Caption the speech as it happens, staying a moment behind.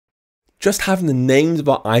just having the names of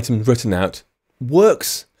our items written out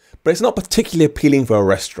works, but it's not particularly appealing for a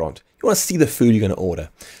restaurant. You want to see the food you're going to order.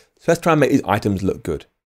 So let's try and make these items look good.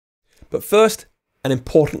 But first, an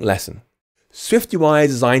important lesson. SwiftUI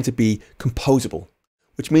is designed to be composable,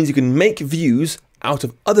 which means you can make views out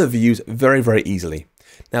of other views very, very easily.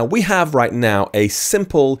 Now we have right now a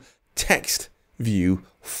simple text view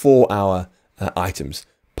for our items.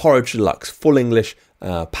 Porridge Deluxe, Full English,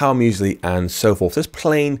 Power Muesli, and so forth. Just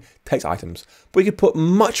plain text items. But we could put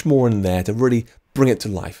much more in there to really bring it to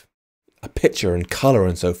life. A picture and color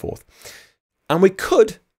and so forth. And we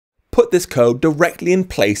could put this code directly in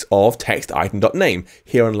place of text item.name.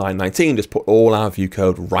 Here on line 19, just put all our view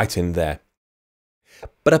code right in there.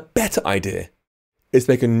 But a better idea is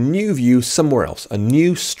to make a new view somewhere else, a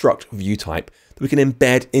new struct view type that we can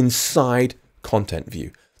embed inside content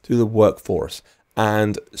view to do the work for us.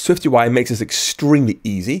 And SwiftUI makes this extremely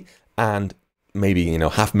easy and maybe,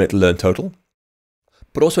 half a minute to learn total,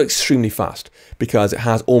 but also extremely fast because it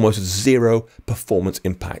has almost zero performance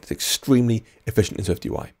impact. It's extremely efficient in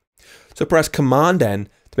SwiftUI. So press Command N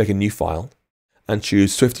to make a new file and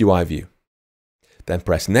choose SwiftUI View. Then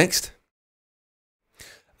press Next.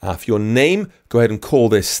 For your name, go ahead and call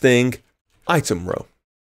this thing Item Row.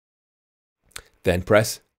 Then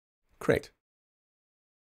press Create.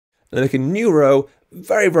 And then make a new row,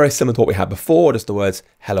 very, very similar to what we had before, just the words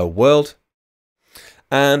Hello World.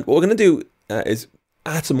 And what we're going to do is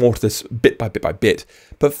add some more to this bit by bit by bit.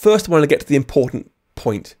 But first I want to get to the important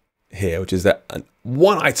point here, which is that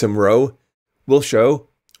one item row will show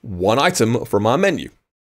one item from our menu,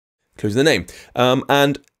 including the name.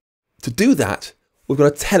 And to do that, we're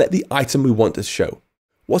going to tell it the item we want to show.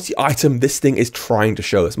 What's the item this thing is trying to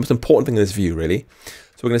show? That's the most important thing in this view, really.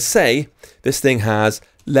 So we're going to say this thing has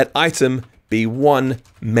let item be one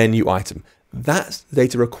menu item. That's the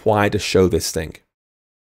data required to show this thing.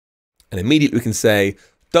 And immediately we can say,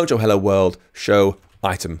 don't show hello world, show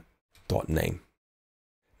item.name.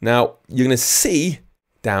 Now you're going to see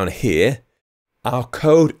down here, our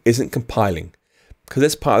code isn't compiling because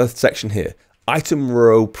it's part of the section here. Item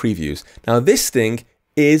row previews. Now this thing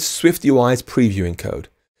is SwiftUI's previewing code.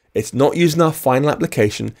 It's not using our final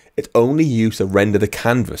application. It's only used to render the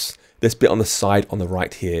canvas. This bit on the side on the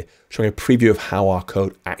right here, showing a preview of how our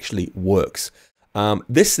code actually works.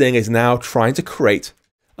 This thing is now trying to create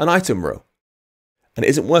an item row. And it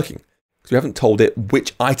isn't working because we haven't told it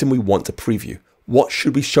which item we want to preview. What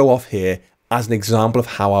should we show off here as an example of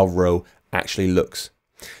how our row actually looks?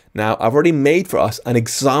 Now, I've already made for us an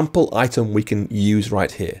example item we can use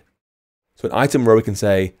right here. So an item row, we can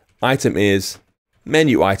say item is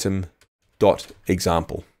menu item dot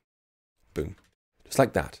example. Boom. Just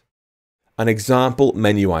like that. An example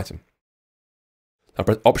menu item. I'll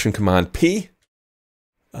press Option Command P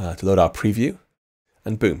to load our preview.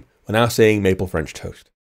 And boom, we're now saying maple French toast.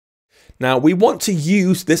 Now we want to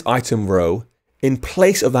use this item row in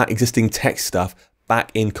place of that existing text stuff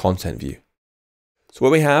back in content view. So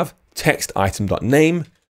where we have text item.name,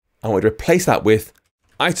 I want to replace that with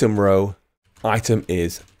item row, item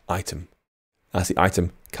is item. That's the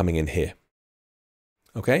item coming in here.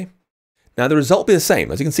 Okay. Now the result will be the same.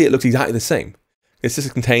 As you can see, it looks exactly the same. This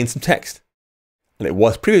just contains some text. And it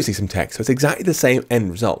was previously some text, so it's exactly the same end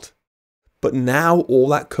result. But now all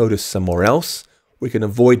that code is somewhere else. We can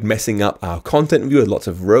avoid messing up our content view with lots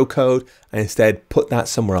of row code and instead put that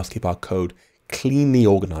somewhere else, keep our code cleanly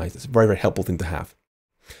organized. It's a very, very helpful thing to have.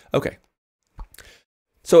 Okay.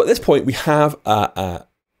 So at this point, we have our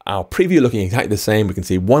preview looking exactly the same. We can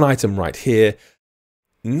see one item right here.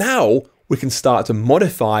 Now we can start to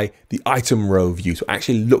modify the item row view so it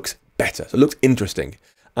actually looks better, so it looks interesting.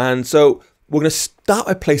 And so we're going to start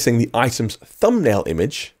by placing the item's thumbnail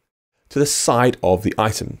image to the side of the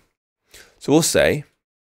item. So we'll say,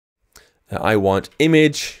 I want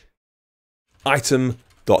image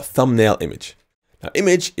item.thumbnail image. Now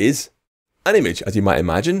image is an image, as you might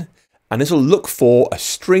imagine, and this will look for a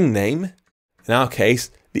string name, in our case,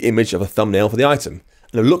 the image of a thumbnail for the item.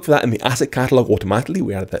 And it'll look for that in the asset catalog automatically.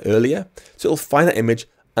 We added that earlier. So it'll find that image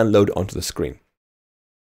and load it onto the screen.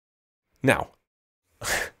 Now,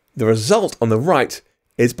 the result on the right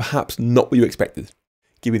is perhaps not what you expected.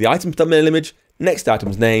 Give you the item thumbnail image, next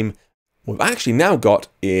item's name. What we've actually now got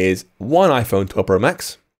is one iPhone 12 Pro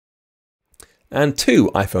Max and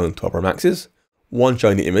two iPhone 12 Pro Maxes, one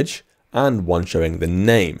showing the image and one showing the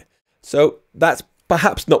name. So that's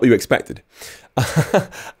perhaps not what you expected.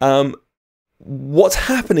 What's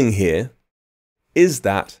happening here is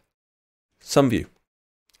that some view.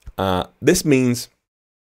 This means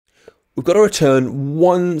we've got to return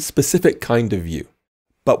one specific kind of view,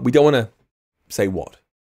 but we don't want to say what.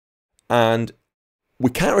 And we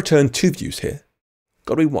can't return 2 views here.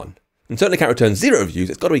 Got to be 1. And certainly can't return 0 views.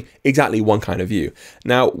 It's got to be exactly 1 kind of view.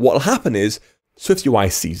 Now, what will happen is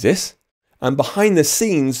SwiftUI sees this and behind the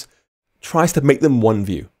scenes tries to make them 1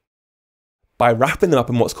 view by wrapping them up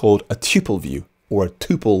in what's called a tuple view, or a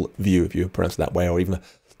tuple view if you pronounce it that way, or even a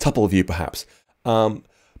tuple view perhaps.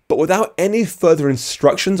 But without any further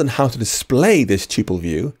instructions on how to display this tuple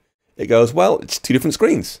view, it goes, well, it's 2 different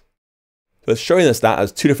screens. So it's showing us that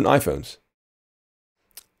as 2 different iPhones.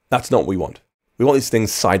 That's not what we want. We want these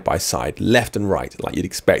things side by side, left and right, like you'd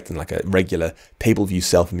expect in like a regular table view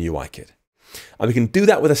cell from UIKit. And we can do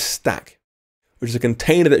that with a stack, which is a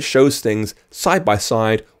container that shows things side by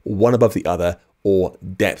side, one above the other, or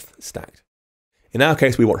depth stacked. In our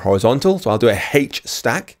case, we want horizontal, so I'll do a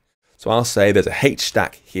HStack. So I'll say there's a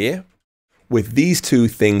HStack here with these 2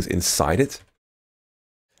 things inside it.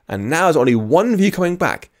 And now there's only 1 view coming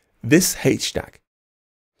back, this HStack.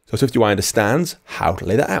 So SwiftUI understands how to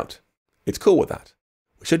lay that out. It's cool with that.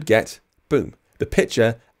 We should get, boom, the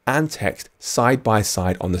picture and text side by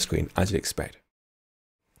side on the screen as you'd expect.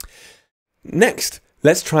 Next,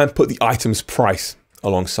 let's try and put the item's price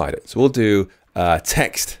alongside it. So we'll do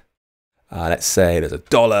text. Let's say there's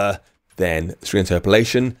 $1, then string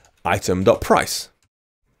interpolation, item.price.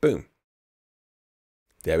 Boom.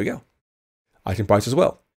 There we go. Item price as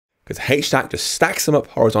well. Because HStack just stacks them up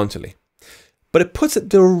horizontally. But it puts it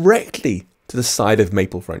directly to the side of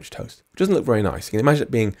maple French toast, which doesn't look very nice. You can imagine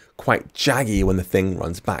it being quite jaggy when the thing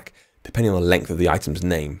runs back, depending on the length of the item's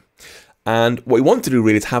name. And what we want to do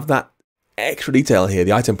really is have that extra detail here,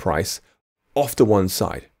 the item price, off to one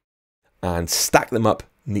side and stack them up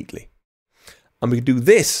neatly. And we can do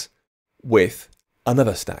this with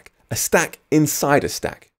another stack, a stack inside a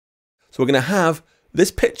stack. So we're going to have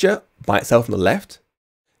this picture by itself on the left,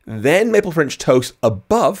 then maple French toast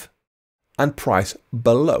above, and price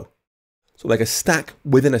below. So like a stack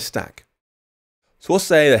within a stack. So we'll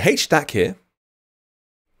say the HStack here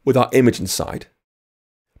with our image inside,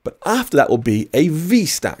 but after that will be a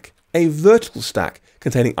VStack, a vertical stack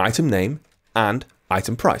containing item name and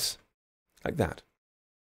item price, like that.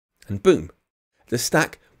 And boom, the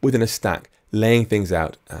stack within a stack, laying things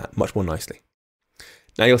out much more nicely.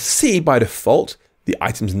 Now you'll see by default, the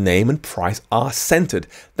item's name and price are centered.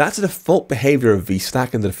 That's the default behavior of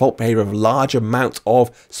VStack and the default behavior of large amounts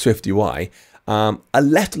of SwiftUI. A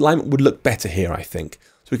left alignment would look better here, I think.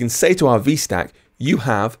 So we can say to our VStack, you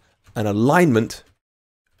have an alignment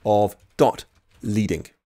of dot leading.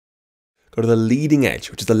 Go to the leading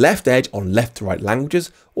edge, which is the left edge on left to right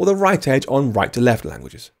languages, or the right edge on right to left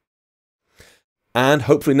languages. And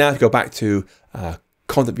hopefully now if you go back to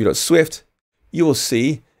content-view.swift, you will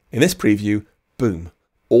see in this preview, boom,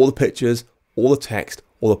 all the pictures, all the text,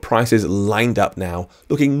 all the prices lined up now,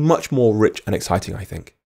 looking much more rich and exciting, I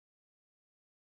think.